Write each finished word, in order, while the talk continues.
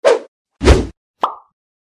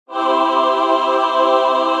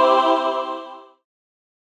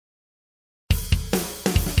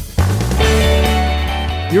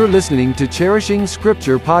You're listening to Cherishing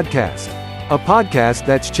Scripture Podcast, a podcast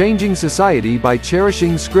that's changing society by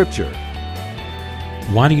cherishing Scripture.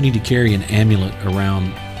 Why do you need to carry an amulet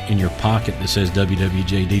around in your pocket that says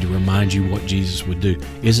WWJD to remind you what Jesus would do?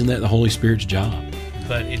 Isn't that the Holy Spirit's job?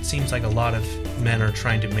 But it seems like a lot of men are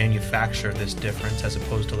trying to manufacture this difference as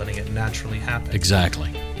opposed to letting it naturally happen. Exactly.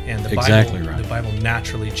 And the Exactly Bible, right. The Bible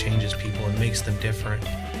naturally changes people and makes them different.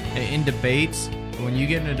 In debates, when you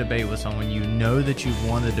get in a debate with someone, you know that you've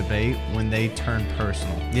won the debate when they turn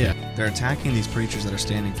personal. Yeah, they're attacking these preachers that are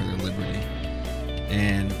standing for their liberty.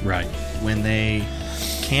 And Right. when they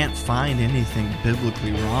can't find anything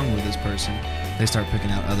biblically wrong with this person, they start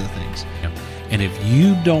picking out other things. And if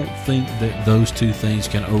you don't think that those two things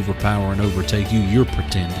can overpower and overtake you, you're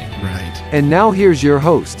pretending. Right. And now here's your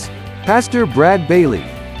hosts, Pastor Brad Bailey,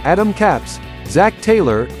 Adam Capps, Zach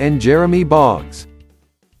Taylor, and Jeremy Boggs.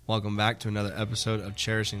 Welcome back to another episode of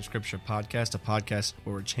Cherishing Scripture Podcast, a podcast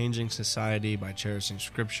where we're changing society by cherishing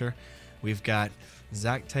Scripture. We've got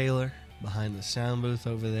Zach Taylor behind the sound booth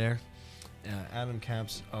over there. Adam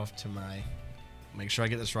Capps off to my, make sure I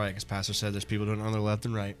get this right because Pastor said there's people doing it on their left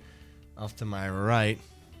and right. Off to my right,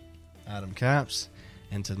 Adam Capps,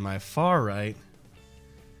 and to my far right,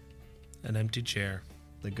 An empty chair.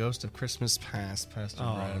 the ghost of Christmas past, Pastor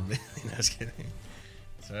Oh. Brad Bailey. No, just kidding.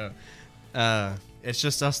 So, it's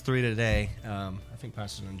just us three today. I think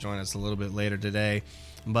Pastor's going to join us a little bit later today.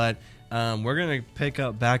 But we're going to pick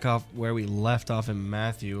up back off where we left off in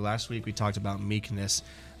Matthew. Last week we talked about meekness.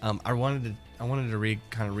 I wanted to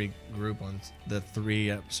regroup on the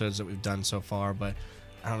 3 episodes that we've done so far, but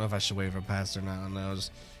I don't know if I should wait for Pastor or not on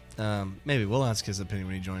those. Maybe we'll ask his opinion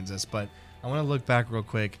when he joins us. But I want to look back real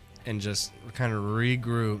quick and just kind of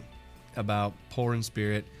regroup about poor in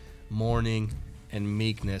spirit, mourning, and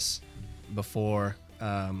meekness before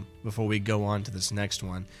we go on to this next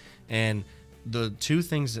one. And the two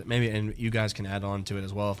things that maybe, and you guys can add on to it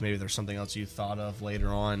as well if maybe there's something else you thought of later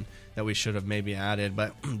on that we should have maybe added,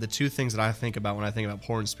 but the two things that I think about when I think about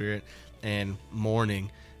poor in spirit and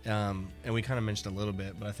mourning, and we kind of mentioned a little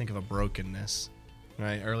bit, but I think of a brokenness.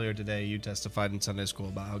 Right? Earlier today, you testified in Sunday school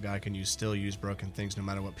about how God can still use broken things no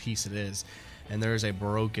matter what piece it is. And there is a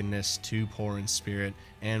brokenness to poor in spirit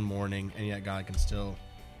and mourning, and yet God can still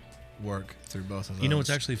work through both of those. You know what's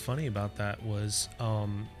actually funny about that was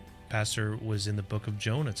Pastor was in the book of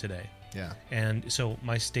Jonah today. Yeah. And so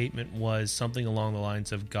my statement was something along the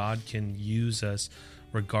lines of God can use us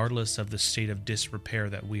regardless of the state of disrepair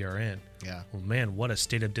that we are in. Yeah. Well, man, what a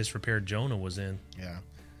state of disrepair Jonah was in. Yeah.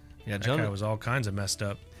 Yeah, That guy was all kinds of messed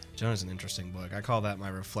up. Jonah's an interesting book. I call that my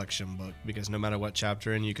reflection book because no matter what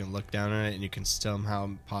chapter in, you can look down on it and you can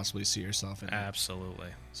somehow possibly see yourself in it. Absolutely.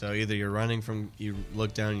 So either you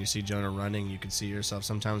look down and you see Jonah running, you can see yourself.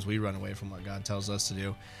 Sometimes we run away from what God tells us to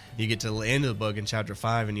do. You get to the end of the book in chapter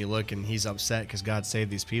 5 and you look and he's upset because God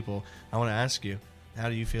saved these people. I want to ask you, how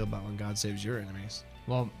do you feel about when God saves your enemies?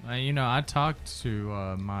 Well, I talked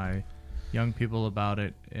to my young people about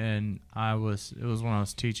it, and it was when I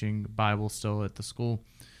was teaching Bible still at the school.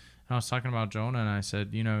 And I was talking about Jonah, and I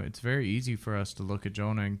said, it's very easy for us to look at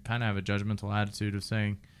Jonah and kind of have a judgmental attitude of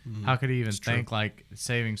saying, how could he even think like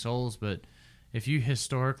saving souls? But if you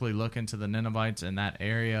historically look into the Ninevites in that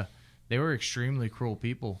area, they were extremely cruel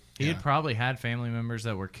people. He had probably had family members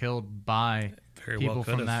that were killed by people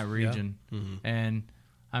from that region. Yeah. Mm-hmm. And,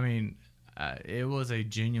 it was a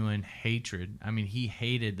genuine hatred. He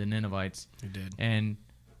hated the Ninevites. He did. And,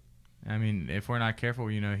 if we're not careful,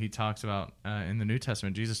 he talks about, in the New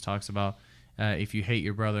Testament, Jesus talks about, if you hate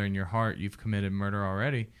your brother in your heart, you've committed murder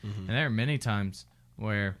already. Mm-hmm. And there are many times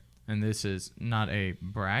where, and this is not a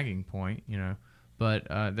bragging point, but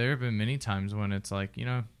there have been many times when it's like,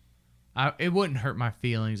 it wouldn't hurt my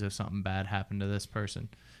feelings if something bad happened to this person.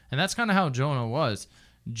 And that's kind of how Jonah was.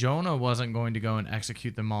 Jonah wasn't going to go and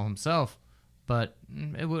execute them all himself, but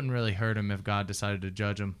it wouldn't really hurt him if God decided to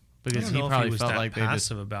judge him, because he probably felt like they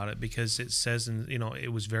passive about it, because it says,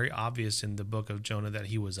 it was very obvious in the book of Jonah that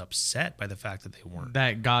he was upset by the fact that they weren't.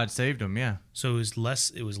 That God saved him, yeah. So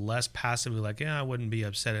it was less passively like, I wouldn't be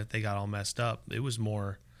upset if they got all messed up. It was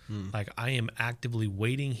more like, I am actively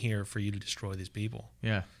waiting here for you to destroy these people.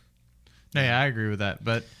 Yeah. Yeah, I agree with that,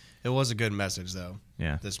 but It was a good message, though.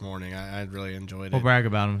 Yeah. This morning, I really enjoyed it. We'll brag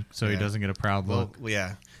about him so he doesn't get a proud look. We'll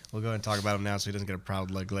go ahead and talk about him now so he doesn't get a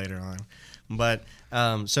proud look later on. But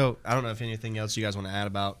so I don't know if anything else you guys want to add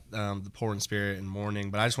about the poor in spirit and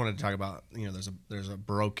mourning, but I just wanted to talk about there's a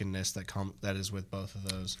brokenness that is with both of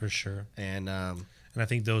those for sure, and I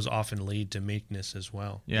think those often lead to meekness as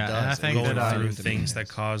well. Yeah, and I think going that through things that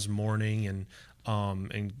cause mourning and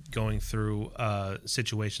going through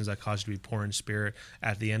situations that cause you to be poor in spirit.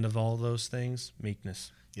 At the end of all of those things,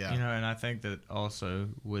 meekness. Yeah. You know, and I think that also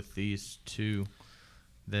with these two,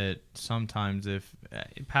 that sometimes if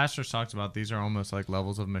pastors talked about, these are almost like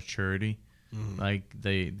levels of maturity. Like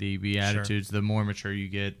the Beatitudes, the more mature you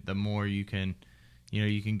get, the more you can,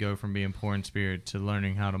 you can go from being poor in spirit to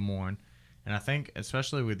learning how to mourn. And I think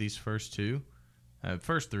especially with these first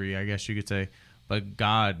three, I guess you could say, but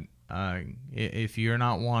God, if you're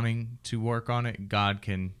not wanting to work on it, God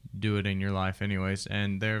can do it in your life anyways.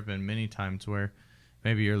 And there have been many times where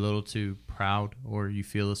maybe you're a little too proud or you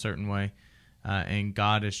feel a certain way, and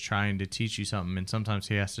God is trying to teach you something, and sometimes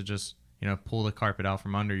he has to just pull the carpet out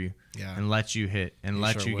from under you and let you hit and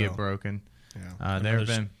let you get broken. There have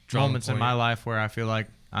been moments in my life where I feel like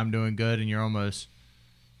I'm doing good and you're almost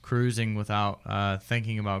cruising without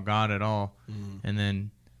thinking about God at all. And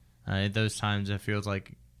then at those times it feels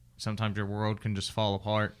like sometimes your world can just fall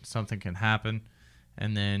apart, something can happen,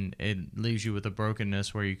 and then it leaves you with a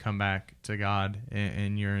brokenness where you come back to God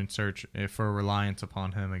and you're in search for reliance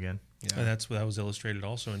upon him again. And that was illustrated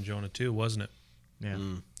also in Jonah 2, wasn't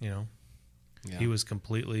it? Yeah. He was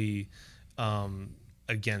completely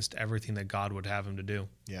against everything that God would have him to do.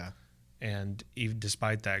 Yeah. And even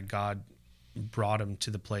despite that, God brought him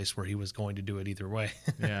to the place where he was going to do it either way.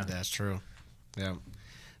 Yeah. That's true. Yeah.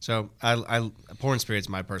 So I Poor in Spirit's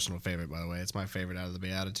my personal favorite, by the way. It's my favorite out of the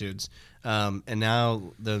Beatitudes. And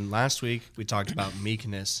now last week we talked about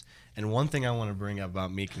meekness. And one thing I want to bring up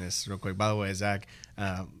about meekness real quick. By the way, Zach,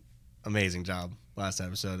 amazing job last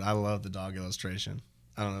episode. I love the dog illustration.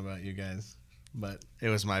 I don't know about you guys, but it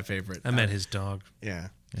was my favorite. I met his dog. Yeah.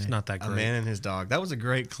 It's not that great. A man and his dog. That was a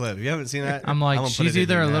great clip. If you haven't seen that, I'm like, gonna put she's it in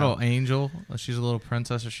either here a now. little angel, she's a little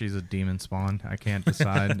princess, or she's a demon spawn. I can't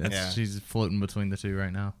decide. She's floating between the two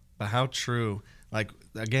right now. But how true, like,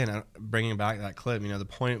 again, bringing back that clip, the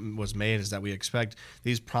point was made is that we expect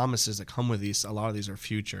these promises that come with these, a lot of these are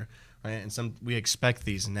future, right? And we expect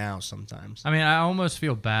these now sometimes. I mean, I almost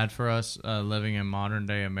feel bad for us living in modern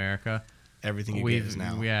day America. Everything you get is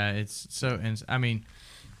now. Yeah, it's so, I mean,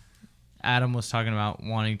 Adam was talking about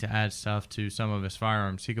wanting to add stuff to some of his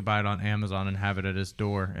firearms. He could buy it on Amazon and have it at his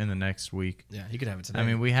door in the next week. Yeah, he could have it today. I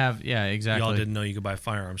mean, we have, exactly. Y'all didn't know you could buy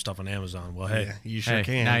firearm stuff on Amazon. Well, hey, you sure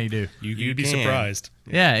can. Now you do. You'd be can. surprised.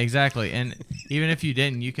 Yeah, exactly. And even if you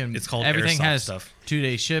didn't, you can. It's called everything airsoft has stuff.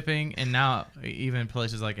 2-day shipping, and now even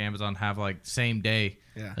places like Amazon have like same day.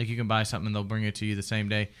 Yeah. Like you can buy something and they'll bring it to you the same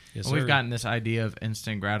day. Yes, and we've sir. gotten this idea of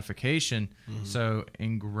instant gratification so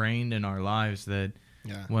ingrained in our lives that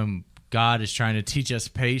when God is trying to teach us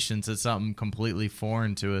patience, it's something completely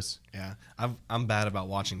foreign to us. Yeah, I'm bad about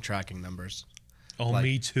watching tracking numbers. Oh, Like,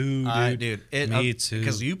 me too, dude. Me too.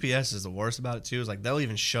 Because UPS is the worst about it too. Is like they'll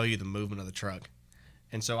even show you the movement of the truck,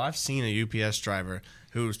 and so I've seen a UPS driver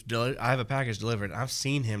I have a package delivered. I've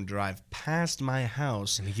seen him drive past my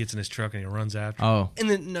house, And he gets in his truck and he runs after. Oh, and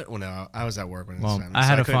then no, I was at work when it well, happened. I so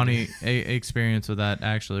had a couldn't- funny experience with that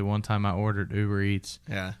actually. One time I ordered Uber Eats.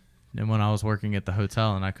 Yeah, And when I was working at the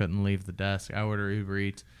hotel and I couldn't leave the desk, I ordered Uber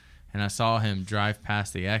Eats, and I saw him drive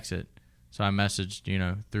past the exit. So I messaged,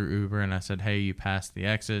 through Uber, and I said, "Hey, you passed the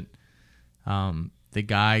exit." The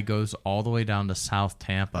guy goes all the way down to South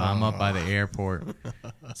Tampa. I'm up by the airport.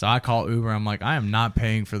 So I call Uber. I'm like, I am not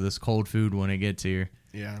paying for this cold food when it gets here.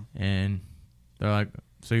 yeah. And they're like,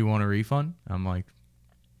 "So you want a refund?" I'm like,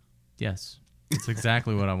 "Yes, that's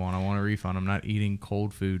exactly what I want. I want a refund. I'm not eating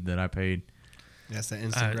cold food that I paid." That's the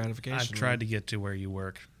instant gratification. I've tried to get to where you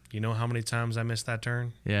work. You know how many times I missed that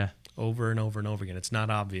turn? Yeah. Over and over and over again. It's not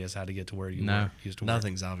obvious how to get to where you used to work.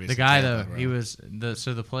 Nothing's obvious. The in guy Tampa, though, bro. he was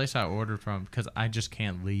the place I ordered from, because I just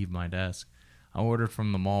can't leave my desk. I ordered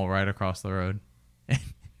from the mall right across the road.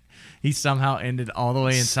 He somehow ended all the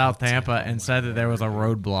way in South Tampa and said that there was a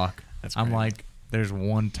roadblock. That's I'm great. like, there's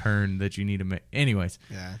one turn that you need to make. Anyways,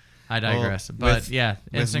 Yeah, I digress. Well, but with- yeah,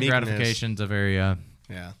 with instant meekness- gratification's a very yeah.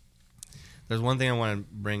 There's one thing I want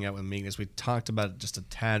to bring up with meekness. We talked about it just a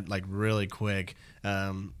tad, like really quick.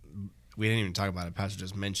 We didn't even talk about it. Pastor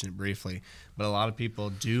just mentioned it briefly. But a lot of people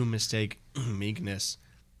do mistake meekness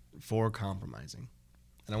for compromising.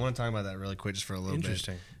 And I want to talk about that really quick just for a little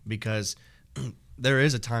Interesting. bit. Because there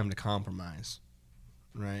is a time to compromise,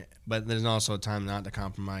 right? But there's also a time not to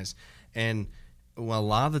compromise. And well, a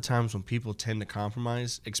lot of the times when people tend to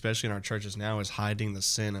compromise, especially in our churches now, is hiding the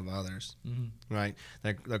sin of others, right?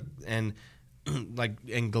 And like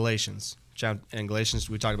in Galatians,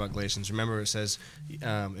 we talked about Galatians. Remember, it says,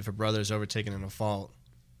 if a brother is overtaken in a fault,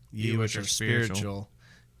 you which are spiritual,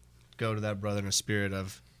 go to that brother in a spirit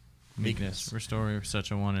of meekness. Restore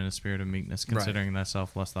such a one in a spirit of meekness, considering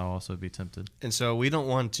thyself, lest thou also be tempted. And so we don't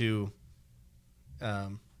want to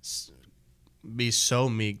be so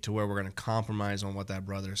meek to where we're going to compromise on that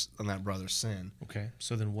brother's sin. Okay,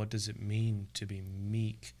 so then what does it mean to be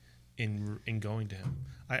meek in going to him?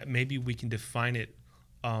 Maybe we can define it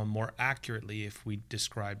more accurately if we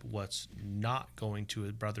describe what's not going to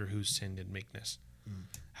a brother who's sinned in meekness.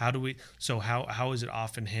 How do we? So how is it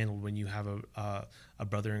often handled when you have a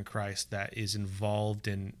brother in Christ that is involved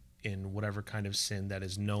in whatever kind of sin that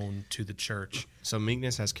is known to the church? So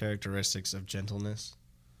meekness has characteristics of gentleness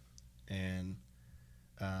and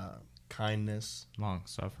kindness, long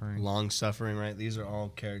suffering. Right? These are all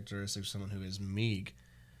characteristics of someone who is meek.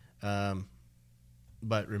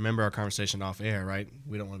 But remember our conversation off air, right?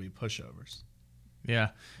 We don't want to be pushovers. Yeah.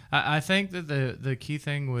 I think that the key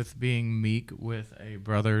thing with being meek with a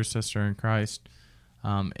brother or sister in Christ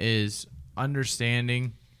is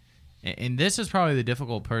understanding, and this is probably the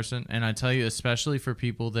difficult person, and I tell you, especially for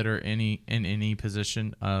people that are in any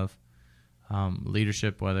position of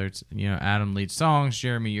leadership, whether it's, Adam leads songs,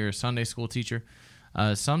 Jeremy, you're a Sunday school teacher.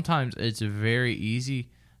 Sometimes it's very easy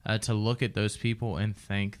to look at those people and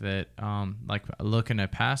think that, like looking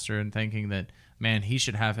at pastor and thinking that, man, he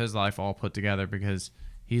should have his life all put together because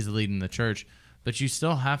he's leading the church. But you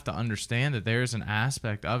still have to understand that there's an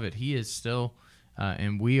aspect of it. He is still,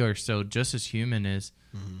 and we are still just as human as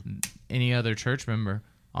any other church member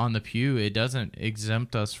on the pew. It doesn't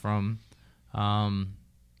exempt us from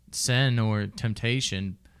sin or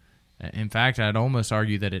temptation. In fact, I'd almost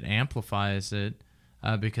argue that it amplifies it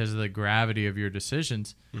because of the gravity of your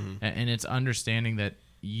decisions. And it's understanding that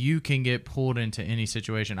you can get pulled into any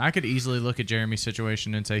situation. I could easily look at Jeremy's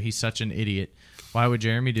situation and say, he's such an idiot. Why would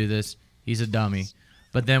Jeremy do this? He's a dummy.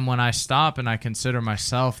 But then when I stop and I consider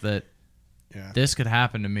myself that this could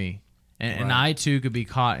happen to me, and I too could be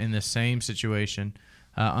caught in the same situation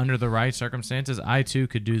under the right circumstances, I too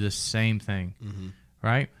could do the same thing,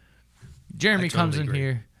 right? Jeremy comes in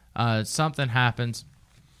here, something happens.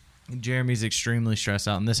 Jeremy's extremely stressed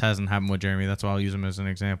out, and this hasn't happened with Jeremy. That's why I'll use him as an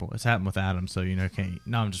example. It's happened with Adam, so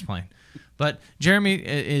no, I'm just playing. But Jeremy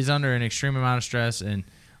is under an extreme amount of stress and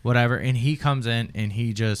whatever, and he comes in and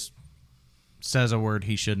he just says a word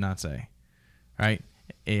he should not say, right?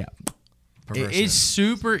 Yeah, it's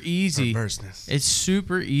super easy. Perverseness. It's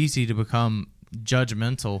super easy to become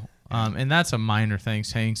judgmental. And that's a minor thing,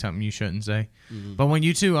 saying something you shouldn't say. But when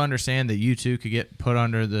you two understand that you two could get put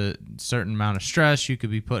under the certain amount of stress, you could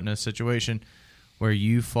be put in a situation where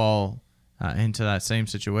you fall into that same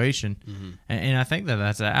situation. And I think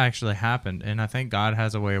that's actually happened. And I think God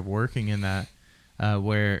has a way of working in that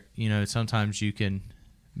where, sometimes you can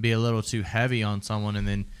be a little too heavy on someone, and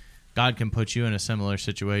then God can put you in a similar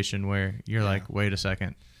situation where you're like, wait a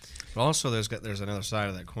second. But also, there's another side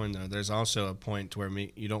of that coin, though. There's also a point to where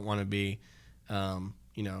you don't want to be,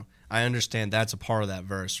 I understand that's a part of that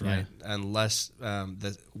verse, right? Yeah. Unless,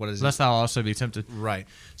 Lest thou also be tempted. Right.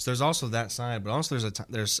 So there's also that side, but also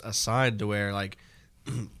there's a side to where, like,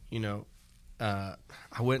 I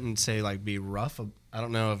wouldn't say, like, be rough. I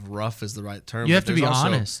don't know if rough is the right term. You have to be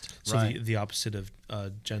honest. So the opposite of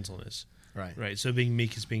gentleness. Right. Right. So being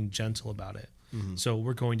meek is being gentle about it. So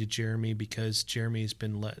we're going to Jeremy because Jeremy's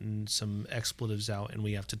been letting some expletives out and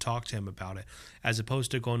we have to talk to him about it, as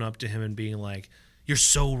opposed to going up to him and being like, you're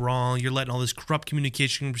so wrong. You're letting all this corrupt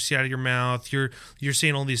communication proceed out of your mouth. You're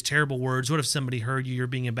saying all these terrible words. What if somebody heard you? You're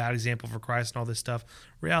being a bad example for Christ and all this stuff.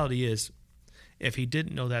 Reality is, if he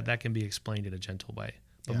didn't know that can be explained in a gentle way.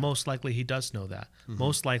 But most likely he does know that.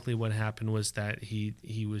 Most likely what happened was that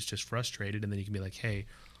he was just frustrated, and then you can be like, hey,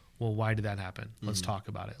 well, why did that happen? Let's talk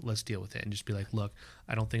about it. Let's deal with it. And just be like, look,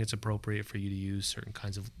 I don't think it's appropriate for you to use certain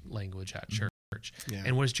kinds of language at church. Yeah.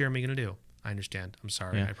 And what is Jeremy going to do? I understand. I'm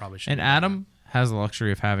sorry. I probably shouldn't. And Adam has the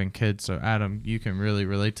luxury of having kids. So, Adam, you can really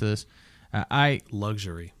relate to this.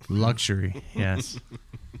 Luxury, yes.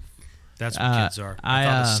 That's what kids are. I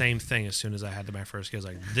thought the same thing as soon as I had my first kid. I was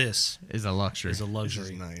like, this is a luxury. Is a luxury.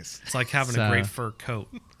 This is nice. It's like having a great fur coat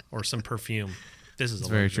or some perfume. This is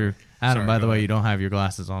very true. Adam, by the way, you don't have your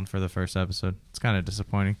glasses on for the first episode. It's kind of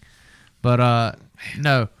disappointing. But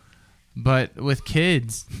no. But with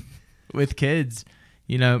kids, there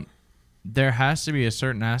has to be a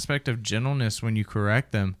certain aspect of gentleness when you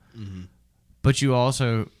correct them. But you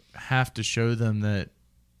also have to show them that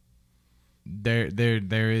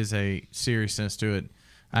there is a seriousness to it.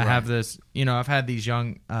 I have this, I've had these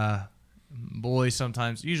young boys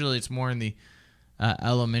sometimes. Usually it's more in the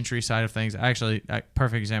elementary side of things. Actually,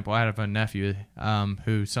 perfect example, I have a nephew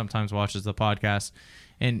who sometimes watches the podcast,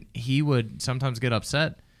 and he would sometimes get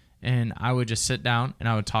upset, and I would just sit down and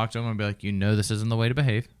I would talk to him and be like, this isn't the way to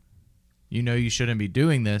behave. You shouldn't be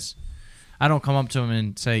doing this. I don't come up to him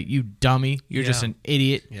and say, you dummy, you're just an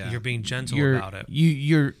idiot. Yeah. You're being gentle about it.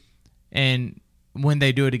 And when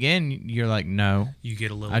they do it again, you're like, no. You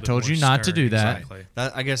get a little. I bit told more you not to stern. do that. Exactly.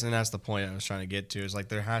 I guess, and that's the point I was trying to get to. Is like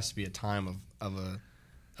there has to be a time of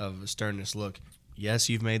a sternness. Look, yes,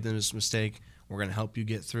 you've made this mistake. We're going to help you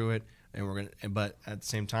get through it, and we're going to. But at the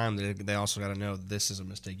same time, they also got to know this is a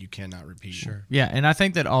mistake you cannot repeat. Sure. Yeah, and I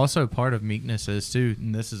think that also part of meekness is too,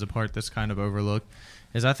 and this is a part that's kind of overlooked,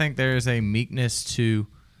 is I think there is a meekness to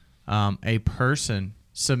a person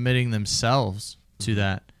submitting themselves to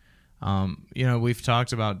that.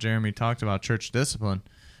 Jeremy talked about church discipline,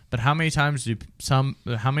 but how many times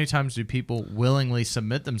do people willingly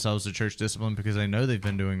submit themselves to church discipline because they know they've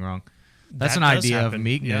been doing wrong? That's That an does idea happen, of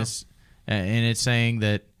meekness, and it's saying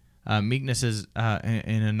that meekness is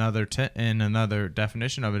in another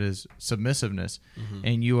definition of it is submissiveness,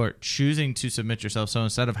 and you are choosing to submit yourself. So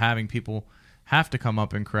instead of having people have to come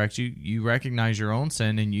up and correct you, you recognize your own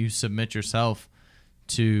sin and you submit yourself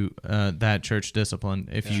to that church discipline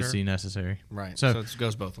if you see necessary. Right. So it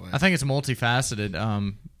goes both ways. I think it's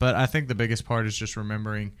multifaceted, but I think the biggest part is just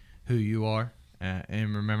remembering who you are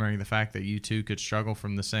and remembering the fact that you too could struggle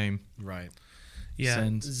from the same. Right. Yeah,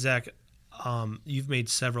 sins. Zach, you've made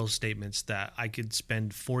several statements that I could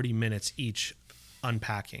spend 40 minutes each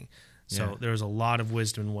unpacking. So Yeah. there's a lot of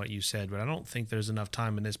wisdom in what you said, but I don't think there's enough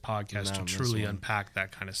time in this podcast No, to this truly one. unpack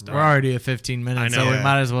that kind of stuff. We're already at 15 minutes, I know. so we Yeah.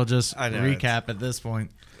 might as well just I know, recap at this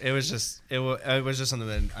point. It was just something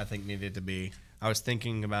that I think needed to be. I was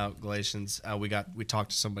thinking about Galatians. We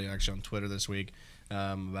talked to somebody actually on Twitter this week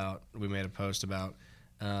about. We made a post about.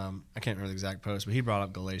 I can't remember the exact post, but he brought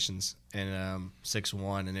up Galatians and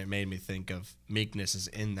 6:1, and it made me think of meekness is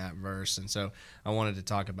in that verse, and so I wanted to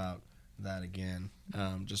talk about that again,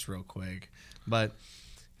 just real quick. But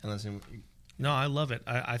unless No, I love it.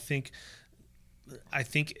 I think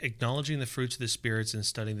acknowledging the fruits of the spirits and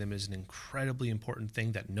studying them is an incredibly important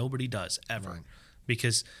thing that nobody does ever, Right.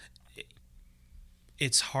 because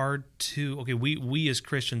it's hard to. Okay, we as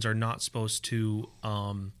Christians are not supposed to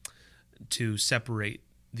separate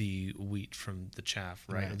the wheat from the chaff,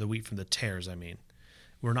 right? Right. Or the wheat from the tares. I mean,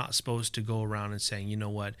 we're not supposed to go around and saying, you know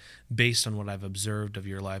what, based on what I've observed of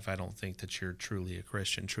your life, I don't think that you're truly a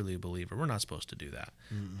Christian, truly a believer. We're not supposed to do that.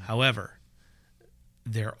 However,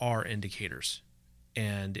 there are indicators,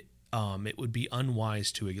 and it would be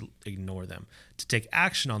unwise to ignore them. To take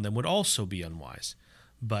action on them would also be unwise,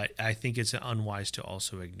 but I think it's unwise to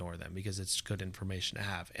also ignore them because it's good information to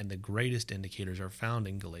have. And the greatest indicators are found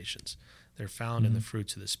in Galatians. They're found in the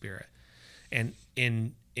fruits of the Spirit. And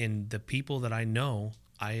in the people that I know,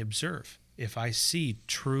 I observe. If I see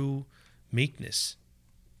true meekness,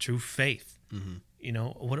 true faith, you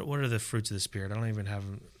know, what are the fruits of the Spirit? I don't even have.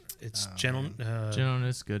 It's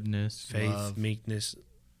Gentleness, goodness, faith, love, meekness,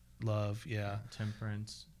 love. Yeah.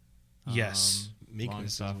 temperance. Yes.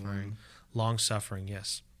 meekness, long-suffering. Long suffering.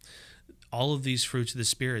 Yes. All of these fruits of the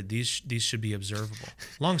Spirit, these should be observable.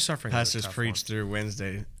 Long suffering. Pastors preached through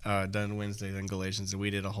Wednesday, done Wednesday, then Galatians, and we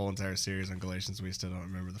did a whole entire series on Galatians. And we still don't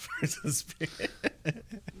remember the fruits of the Spirit.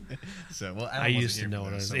 So, well, I used to know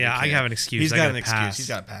what it was. Yeah, I have an excuse. He's I got got an a excuse. pass. He's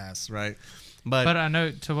got a pass, right? But But I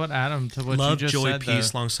know to what Love, you just joy, said,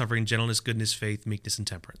 peace, though, long suffering, gentleness, goodness, faith, meekness, and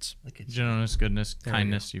temperance. gentleness, goodness, we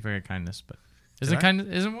kindness. You forget kindness, but Did isn't I? kindness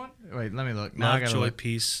isn't one? Wait, let me look. Now I Love, gotta joy, look.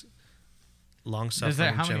 peace, long there-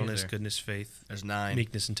 suffering, how many is gentleness, there? goodness, faith, there's 9.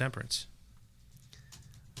 meekness, and temperance.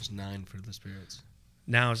 There's 9 for the spirits.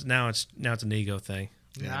 Now it's an ego thing.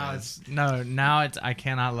 Yeah, Now it it's now it's I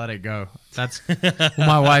cannot let it go. That's well,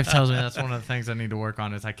 my wife tells me that's one of the things I need to work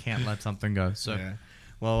on is I can't let something go. So Yeah.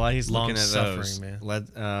 Well, while he's looking at Long-suffering, those, man.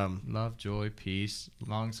 let love, joy, peace,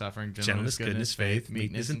 long suffering, Gentleness, goodness, faith,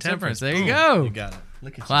 meekness, and temperance. There temperance. you Boom. go. you got it.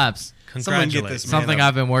 Look at Claps. Someone get Congratulations. this man Something up.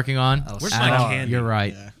 I've been working on. Where's my And candy? You're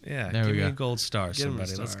right. Yeah. Yeah, There give we me go. a gold star, Get him a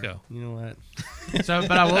somebody. Let's star. go. You know what? So,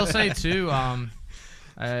 but I will say too,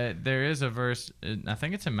 there is a verse. I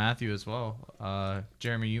think it's in Matthew as well.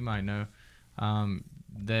 Jeremy, you might know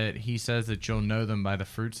that he says that you'll know them by the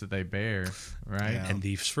fruits that they bear. Right? Yeah. And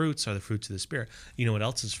these fruits are the fruits of the Spirit. You know what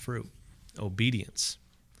else is fruit? Obedience.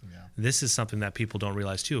 Yeah. This is something that people don't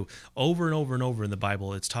realize too. Over and over and over in the Bible,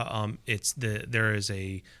 there is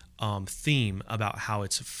a theme about how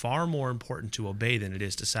it's far more important to obey than it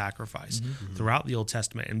is to sacrifice throughout the Old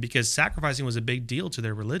Testament. And because sacrificing was a big deal to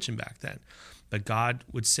their religion back then, but God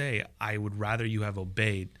would say, "I would rather you have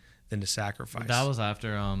obeyed than to sacrifice." That was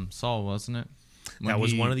after Saul, wasn't it? That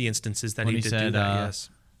was one of the instances that when he he did do said, that. Yes,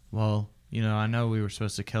 Well, I know we were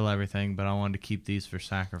supposed to kill everything, but I wanted to keep these for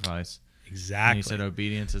sacrifice. And exactly. he said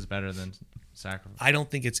obedience is better than sacrifice. I don't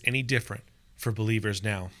think it's any different for believers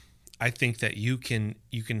now. I think that you can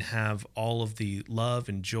have all of the love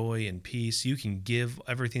and joy and peace. You can give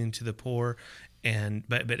everything to the poor,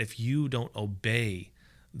 but if you don't obey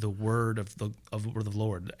the word of the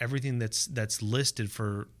Lord, everything that's listed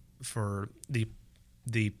for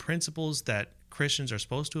the principles that Christians are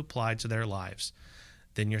supposed to apply to their lives,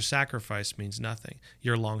 then your sacrifice means nothing.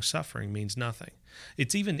 Your long suffering means nothing.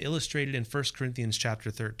 It's even illustrated in 1 Corinthians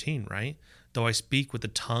chapter 13, right? Though I speak with the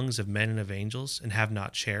tongues of men and of angels and have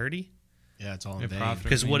not charity. Yeah, it's all in It vain. profits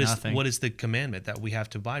Because me what nothing. is the commandment that we have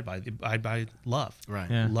to abide by? Abide by love.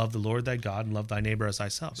 Right. Yeah. Love the Lord thy God and love thy neighbor as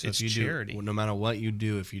thyself. So It's if you charity. do, no matter what you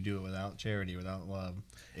do, if you do it without charity, without love,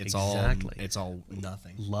 it's Exactly. all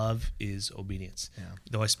nothing. Love is obedience. Yeah.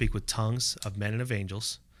 Though I speak with tongues of men and of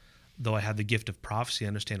angels, though I have the gift of prophecy, I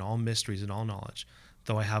understand all mysteries and all knowledge,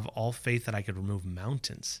 though I have all faith that I could remove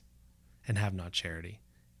mountains and have not charity,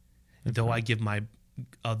 though I give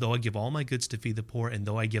all my goods to feed the poor, and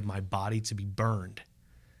though I give my body to be burned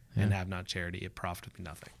and have not charity, it profiteth me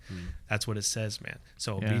nothing. That's what it says, man.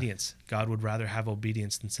 So Yeah. obedience. God would rather have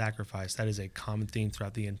obedience than sacrifice. That is a common theme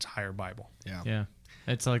throughout the entire Bible. Yeah. Yeah.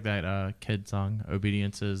 It's like that kid song,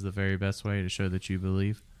 Obedience is the very best way to show that you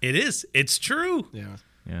believe. It is. It's true. Yeah.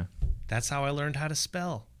 Yeah. That's how I learned how to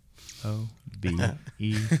spell. O-B-E-E. Do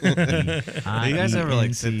you guys ever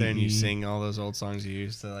like sit there and you sing all those old songs you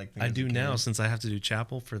used to like? think I as a do kid? now since I have to do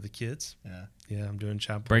chapel for the kids. Yeah. Yeah, I'm doing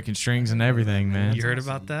chapel. Breaking strings and everything, man. You heard awesome.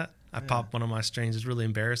 about that? I popped one of my strings. It's really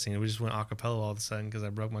embarrassing. We just went a cappella all of a sudden because I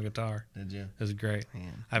broke my guitar. Did you? It was great.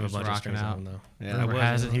 Man. I have a Just bunch of rocking strings out. on though. Yeah. I Rumor was.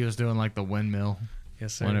 has it he was doing like the windmill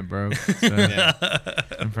Yes, sir. when it broke so,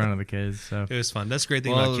 in front of the kids. So It was fun. That's the great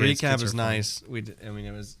thing Well, about the kids. recap Kids is are fun. nice.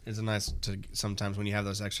 It's nice to sometimes when you have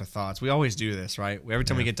those extra thoughts. We always do this, right? Every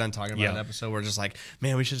time we get done talking about Yeah. an episode, we're just like,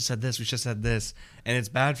 man, we should have said this. We should have said this. And it's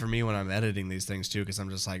bad for me when I'm editing these things too, because I'm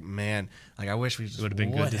just like, man, like I wish we just would've been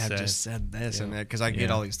good to have say. just said this, Yeah. and because I get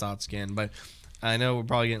Yeah. all these thoughts again. But I know we're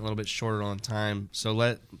probably getting a little bit shorter on time, so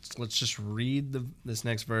let's just read this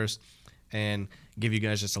next verse and give you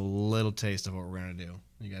guys just a little taste of what we're gonna do.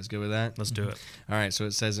 You guys good with that? Let's do it. All right, so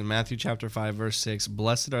it says in Matthew chapter 5, verse 6,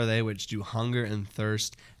 "Blessed are they which do hunger and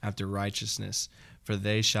thirst after righteousness, for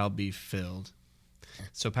they shall be filled."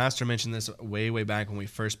 So Pastor mentioned this way back when we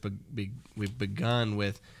first we've begun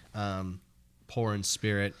with poor in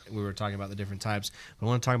spirit. We were talking about the different types. But I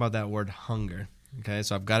want to talk about that word hunger. Okay,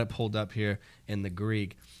 so I've got it pulled up here in the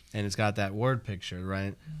Greek, and it's got that word picture,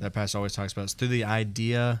 right, that Pastor always talks about. It's through the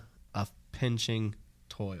idea of pinching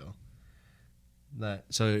toil.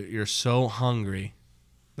 So you're so hungry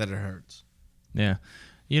that it hurts. yeah,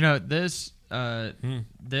 you know this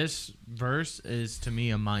this verse is to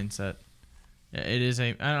me a mindset. It is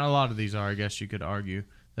and a lot of these are. I guess you could argue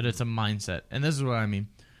that it's a mindset, and this is what I mean.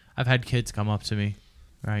 I've had kids come up to me,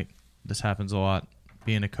 right? This happens a lot.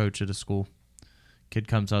 Being a coach at a school, kid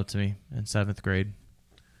comes up to me in 7th grade.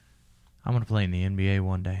 I'm gonna play in the NBA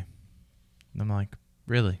one day. And I'm like,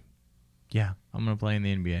 really? Yeah, I'm gonna play in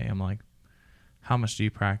the NBA. I'm like, how much do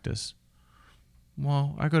you practice?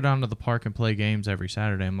 Well, I go down to the park and play games every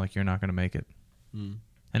Saturday. I'm like, you're not going to make it. And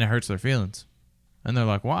it hurts their feelings. And they're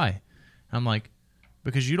like, why? I'm like,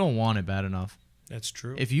 because you don't want it bad enough. That's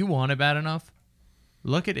true. If you want it bad enough,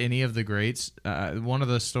 look at any of the greats. One of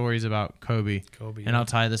the stories about Kobe, Kobe, and yeah. I'll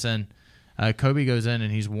tie this in. Kobe goes in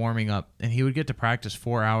and he's warming up, and he would get to practice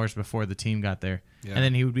 4 hours before the team got there. Yeah. And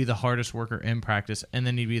then he would be the hardest worker in practice, and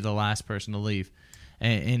then he'd be the last person to leave.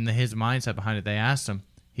 And in his mindset behind it, they asked him,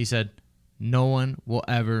 he said, no one will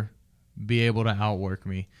ever be able to outwork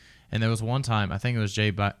me. And there was one time, I think it was Jay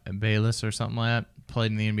Bayless or something like that, played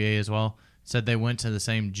in the NBA as well, said they went to the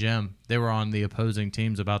same gym. They were on the opposing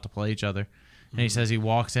teams about to play each other. And he says he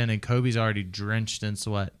walks in, and Kobe's already drenched in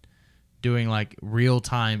sweat, doing like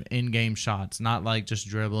real-time in-game shots, not like just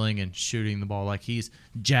dribbling and shooting the ball. Like he's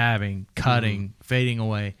jabbing, cutting, fading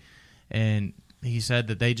away. And he said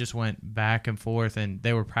that they just went back and forth, and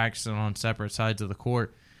they were practicing on separate sides of the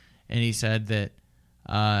court. And he said that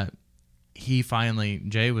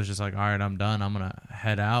Jay was just like, all right, I'm done. I'm going to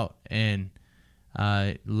head out. And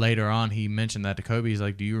later on, he mentioned that to Kobe. He's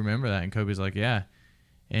like, do you remember that? And Kobe's like, yeah.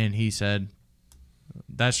 And he said,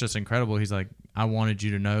 that's just incredible. He's like, I wanted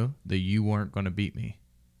you to know that you weren't going to beat me.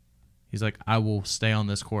 He's like, I will stay on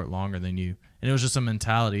this court longer than you. And it was just a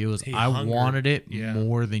mentality. It was, I wanted it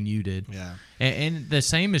more than you did. Yeah. And the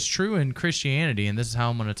same is true in Christianity, and this is how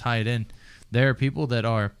I'm going to tie it in. There are people that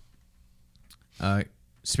are,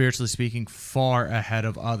 spiritually speaking, far ahead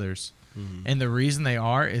of others. Mm-hmm. And the reason they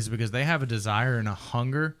are is because they have a desire and a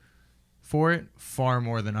hunger for it far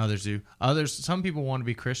more than others do. Some people want to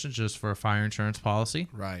be Christians just for a fire insurance policy.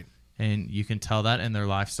 Right. and you can tell that in their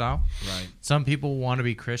lifestyle. Right. Some people want to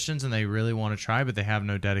be Christians and they really want to try, but they have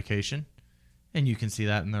no dedication, and you can see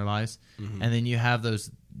that in their lives. Mm-hmm. And then you have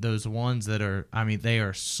those ones that are, I mean, they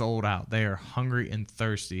are sold out. They are hungry and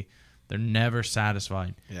thirsty. They're never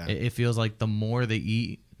satisfied. Yeah. It feels like the more they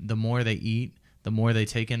eat, the more they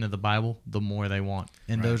take into the Bible, the more they want.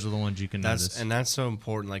 And those are the ones you can notice. And that's so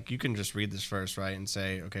important. Like, you can just read this verse, right, and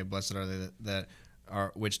say, okay, blessed are they that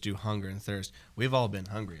are which do hunger and thirst. We've all been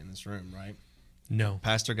hungry in this room, right? No.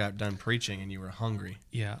 Pastor got done preaching and you were hungry.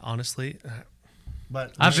 Yeah, honestly,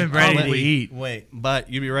 But I've been ready to eat. Wait, but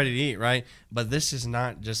you'd be ready to eat, right? But this is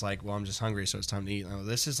not just like, well, I'm just hungry, so it's time to eat. No,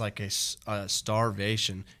 this is like a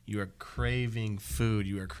starvation. You are craving food.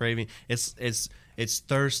 You are craving. It's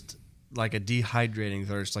thirst, like a dehydrating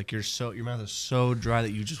thirst. Like your mouth is so dry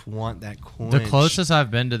that you just want that quench. The closest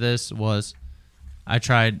I've been to this was I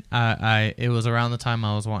tried. It was around the time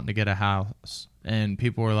I was wanting to get a house, and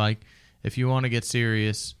people were like, "If you want to get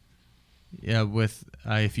serious,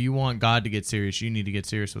 if you want God to get serious, you need to get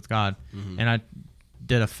serious with God." Mm-hmm. And I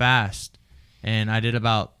did a fast, and I did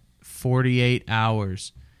about 48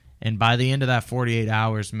 hours, and by the end of that 48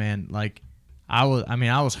 hours, man, like I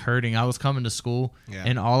was hurting. I was coming to school,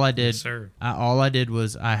 and all I did, Yes, sir. all I did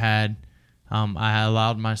was I had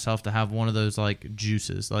allowed myself to have one of those like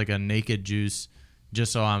juices, like a naked juice,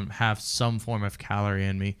 just so I have some form of calorie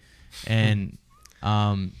in me, and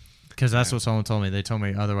because that's what someone told me. They told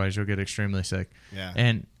me otherwise you'll get extremely sick. Yeah.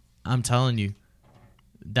 And I'm telling you,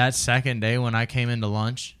 that second day when I came into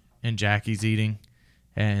lunch and Jackie's eating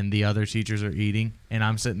and the other teachers are eating and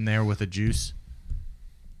I'm sitting there with a juice,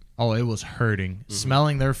 oh, it was hurting. Mm-hmm.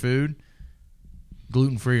 Smelling their food,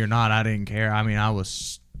 gluten-free or not, I didn't care. I mean, I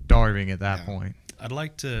was starving at that point. I'd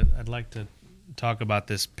like to talk about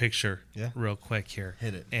this picture real quick here.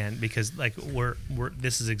 Hit it. And because like we're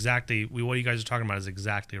this is exactly what you guys are talking about is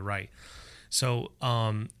exactly right. So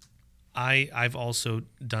I've also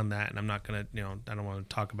done that, and I'm not gonna I don't want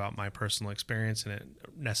to talk about my personal experience in it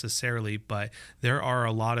necessarily, but there are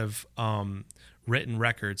a lot of written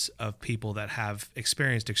records of people that have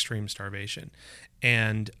experienced extreme starvation,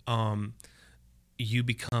 and you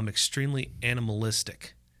become extremely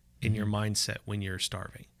animalistic in your mindset when you're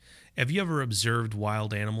starving. Have you ever observed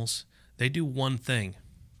wild animals? They do one thing.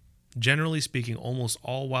 Generally speaking, almost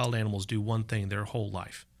all wild animals do one thing their whole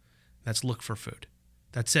life. That's look for food.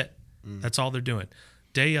 That's it. That's all they're doing.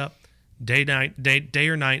 Day up, day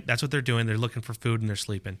or night, that's what they're doing. They're looking for food and they're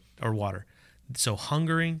sleeping or water. So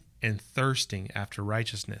hungering and thirsting after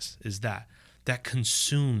righteousness is that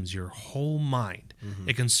consumes your whole mind. Mm-hmm.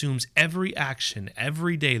 It consumes every action,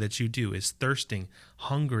 every day that you do is thirsting,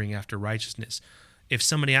 hungering after righteousness. If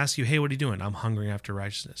somebody asks you, hey, what are you doing? I'm hungering after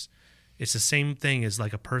righteousness. It's the same thing as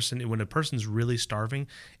like when a person's really starving,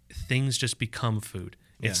 things just become food.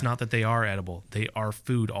 It's not that they are edible. They are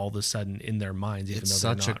food all of a sudden in their minds, even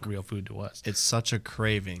though they're not real food to us. It's such a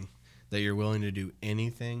craving that you're willing to do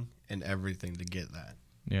anything and everything to get that.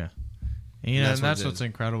 Yeah. And that's what's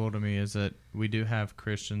incredible to me is that we do have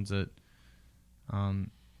Christians that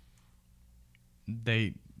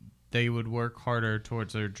they would work harder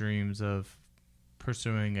towards their dreams of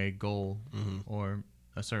pursuing a goal or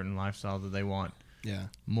a certain lifestyle that they want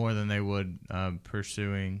more than they would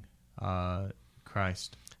pursuing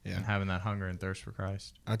Christ and having that hunger and thirst for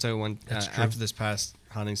Christ. I'll tell you after this past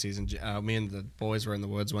hunting season, me and the boys were in the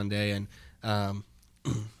woods one day, and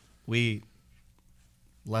we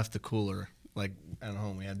left the cooler like at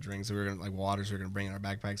home. We had drinks that we were gonna, like waters we were gonna bring in our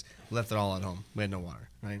backpacks. We left it all at home. We had no water,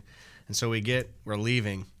 right? And so we're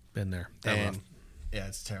leaving. Been there. Yeah,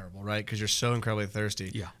 it's terrible, right? Because you're so incredibly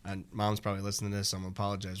thirsty. Yeah. And Mom's probably listening to this, so I'm going to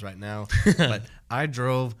apologize right now. But I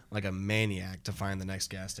drove like a maniac to find the next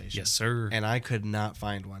gas station. Yes, sir. And I could not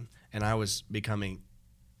find one. And I was determined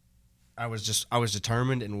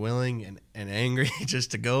and willing and angry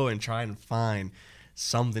just to go and try and find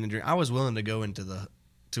something to drink. I was willing to go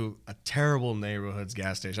to a terrible neighborhood's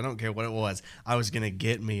gas station. I don't care what it was. I was going to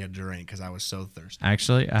get me a drink because I was so thirsty.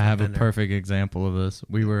 Actually, I have a perfect example of this.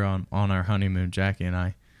 We were on our honeymoon, Jackie and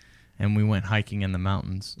I, and we went hiking in the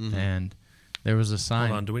mountains, and there was a sign.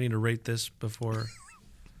 Hold on, do we need to rate this before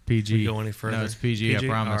PG. we go any further? No, it's PG, I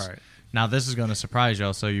promise. All right. Now, this is going to surprise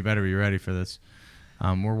y'all, so you better be ready for this.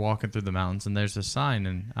 We're walking through the mountains, and there's a sign,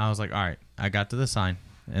 and I was like, all right, I got to the sign,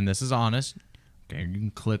 and this is honest. Okay, you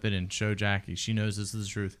can clip it and show Jackie. She knows this is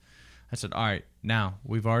the truth. I said, all right, now,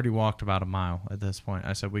 we've already walked about a mile at this point.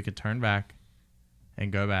 I said, we could turn back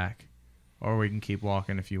and go back, or we can keep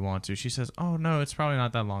walking if you want to. She says, oh, no, it's probably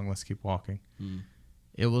not that long. Let's keep walking.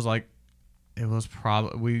 It was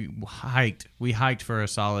probably, we hiked for a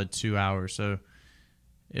solid 2 hours. So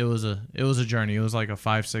it was a journey. It was like a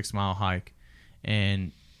 5-6 mile hike,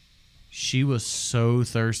 and she was so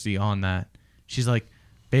thirsty on that. She's like,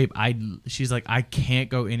 babe, I can't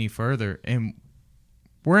go any further, and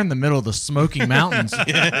we're in the middle of the Smoky Mountains.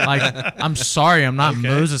 Like, I'm sorry, I'm not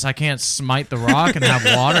Moses. I can't smite the rock and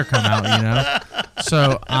have water come out,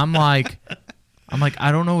 So I'm like,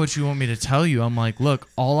 I don't know what you want me to tell you. I'm like, look,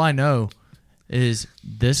 all I know is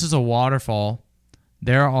this is a waterfall.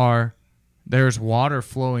 There's water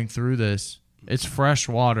flowing through this. It's fresh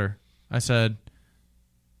water. I said,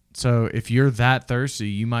 so if you're that thirsty,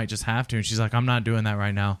 you might just have to. And she's like, I'm not doing that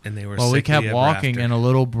right now. And they were we kept sickly walking ever in a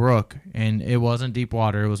little brook, and it wasn't deep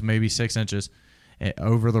water. It was maybe 6 inches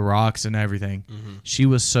over the rocks and everything. Mm-hmm. She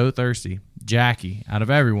was so thirsty. Jackie, out of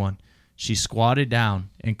everyone, she squatted down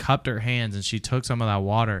and cupped her hands, and she took some of that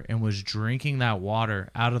water and was drinking that water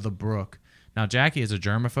out of the brook. Now, Jackie is a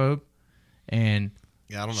germaphobe, and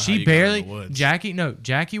Yeah, I don't know she how you barely got in the woods.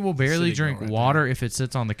 Jackie will barely Sitting drink right water if it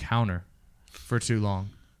sits on the counter for too long.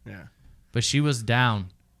 Yeah. But she was down,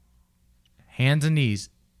 hands and knees,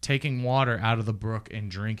 taking water out of the brook and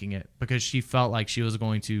drinking it because she felt like she was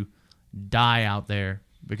going to die out there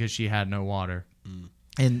because she had no water.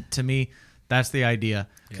 And to me, that's the idea.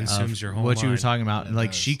 Consumes your whole what you were mind. talking about. It Like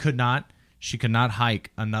does. she could not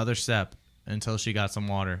hike another step until she got some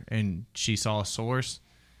water, and she saw a source.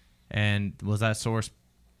 And was that source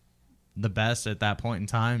the best at that point in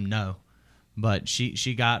time? No, but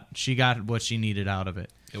she got what she needed out of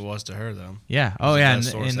it. It was to her, though. Yeah. was Oh, the yeah. best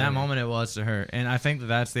In source that ever. moment, it was to her, and I think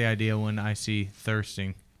that's the idea when I see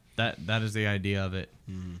thirsting. That is the idea of it.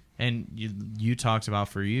 Mm-hmm. And you talked about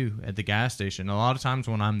for you at the gas station. A lot of times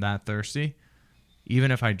when I'm that thirsty,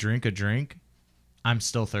 even if I drink a drink, I'm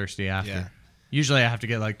still thirsty after. Yeah. Usually, I have to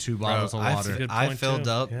get like 2 bottles of water. Good I point, filled too.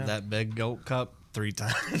 up Yeah. that big goat cup 3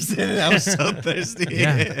 times, and I was so thirsty.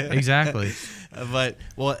 Yeah, exactly. But,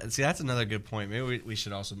 well, see, that's another good point. Maybe we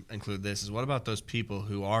should also include this. Is what about those people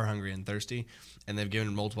who are hungry and thirsty, and they've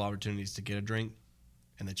given multiple opportunities to get a drink,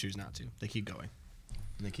 and they choose not to? They keep going.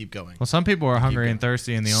 And they keep going. Well, some people are hungry and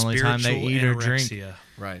thirsty, and the only time they Spiritual eat or drink. anorexia.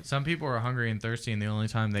 Right. Some people are hungry and thirsty, and the only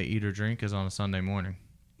time they eat or drink is on a Sunday morning.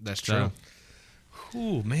 That's So- true.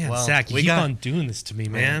 Ooh, man, Well, Zach, you we keep got- on doing this to me,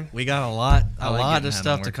 man. We got a lot I like getting of that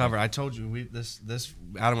stuff on to work. cover. I told you this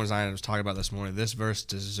Adam and I was talking about this morning. This verse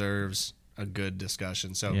deserves a good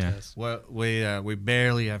discussion. So Yeah. what we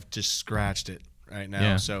barely have just scratched it right now.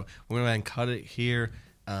 Yeah. So we're gonna go ahead and cut it here,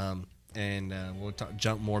 and we'll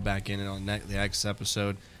jump more back in it on the next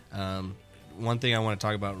episode. One thing I want to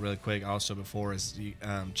talk about really quick also before is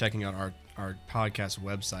checking out our podcast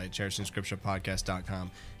website,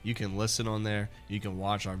 cherishing-scripture-podcast.com. You can listen on there. You can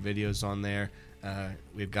watch our videos on there.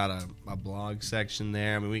 We've got a blog section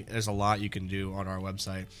there. I mean, there's a lot you can do on our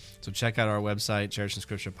website. So check out our website,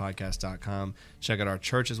 cherishing-scripture-podcast.com. Check out our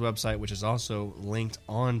church's website, which is also linked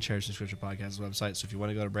on Cherishing Scripture Podcast's website. So if you want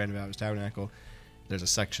to go to Brandon Baptist Tabernacle, there's a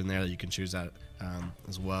section there that you can choose that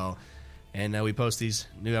as well. And we post these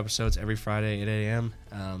new episodes every Friday at 8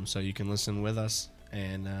 a.m. So you can listen with us.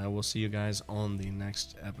 And we'll see you guys on the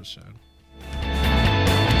next episode.